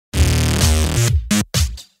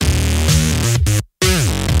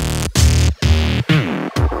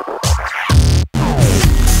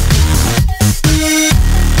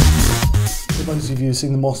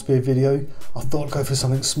seen the Moss Beard video, I thought I'd go for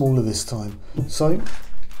something smaller this time. So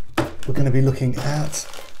we're going to be looking at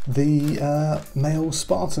the male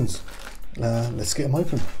Spartans. Let's get them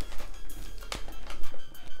open.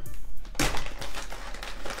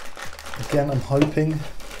 Again, I'm hoping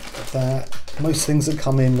that most things that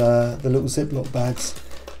come in the little Ziploc bags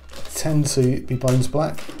tend to be bones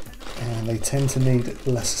black, and they tend to need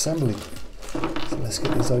less assembly. So let's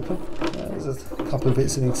get these open. There's a couple of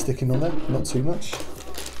bits that need sticking on there, not too much.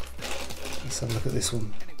 Let's have a look at this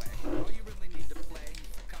one.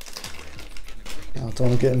 Now I don't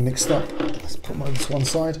want to get them mixed up. Let's put them over to one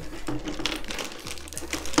side.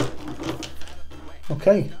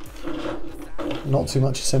 Okay, not too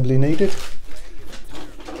much assembly needed.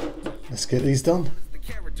 Let's get these done.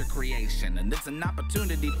 Creation, and it's an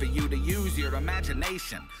opportunity for you to use your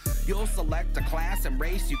imagination. You'll select a class and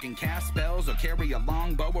race. You can cast spells or carry a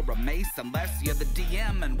longbow or a mace, unless you're the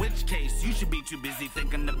DM, in which case you should be too busy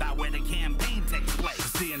thinking about where the campaign takes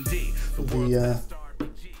place. D&D, the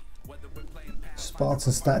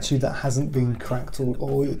Spartan statue that hasn't been cracked,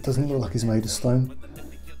 or it doesn't look like it's made of stone.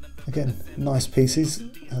 Again, nice pieces.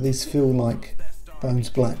 Now, these feel like bones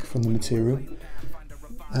black from the material.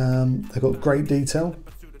 They've got great detail.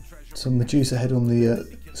 Some Medusa head on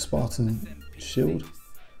the Spartan shield.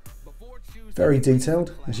 Very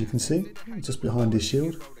detailed, as you can see, just behind his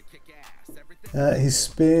shield. His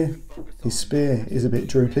spear is a bit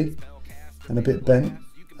droopy and a bit bent.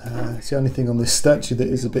 It's the only thing on this statue that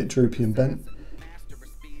is a bit droopy and bent.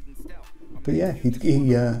 But yeah, he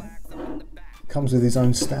comes with his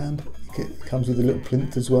own stand. He comes with a little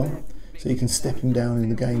plinth as well, so you can step him down in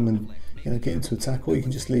the game and get into attack, or you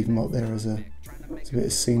can just leave him up there as a bit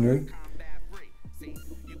of scenery.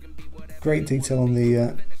 Great detail on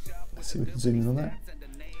the, let's see if we can zoom in on that.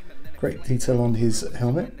 Great detail on his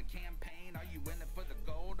helmet.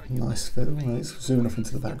 Nice feather. Let's zoom off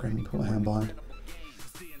into the background and put my hand behind.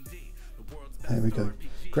 There we go.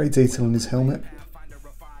 Great detail on his helmet,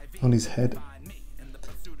 on his head.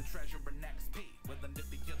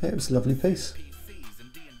 Yeah, it was a lovely piece.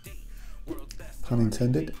 Pun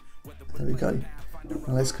intended. There we go.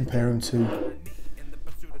 Now let's compare them to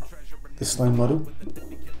the stone model.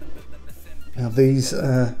 Now these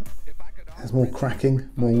has more cracking,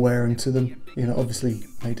 more wearing to them. Obviously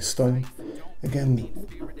made of stone. Again,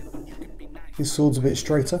 his sword's a bit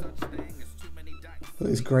straighter. But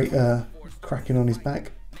there's great cracking on his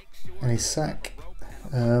back and his sack.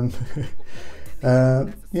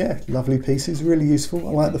 Yeah, lovely pieces. Really useful.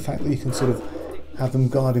 I like the fact that you can sort of have them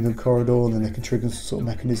guarding a corridor, and then they can trigger some sort of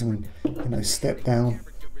mechanism and step down.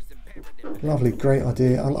 Lovely, great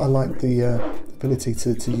idea. I like the ability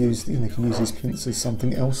to use, you can use these plinths as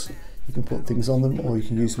something else. You can put things on them, or you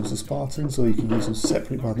can use them as Spartans, or you can use them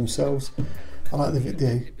separately by themselves. I like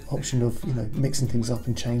the option of mixing things up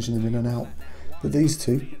and changing them in and out. But these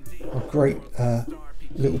two are great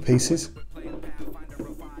little pieces,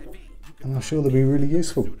 and I'm sure they'll be really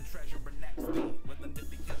useful.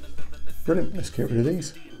 Brilliant, let's get rid of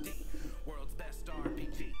these.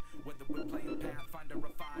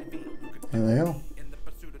 There they are.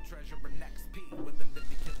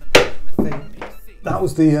 That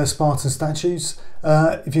was the Spartan statues.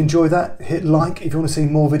 If you enjoyed that, hit like. If you want to see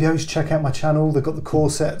more videos, check out my channel. They've got the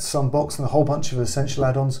core sets unboxed and a whole bunch of essential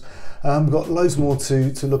add-ons. We've got loads more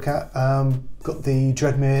to look at. Got the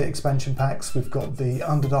Dreadmere expansion packs. We've got the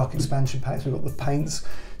Underdark expansion packs. We've got the paints.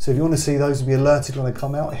 So if you want to see those and be alerted when they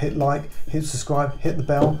come out, hit like, hit subscribe, hit the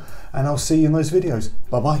bell, and I'll see you in those videos.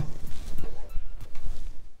 Bye bye.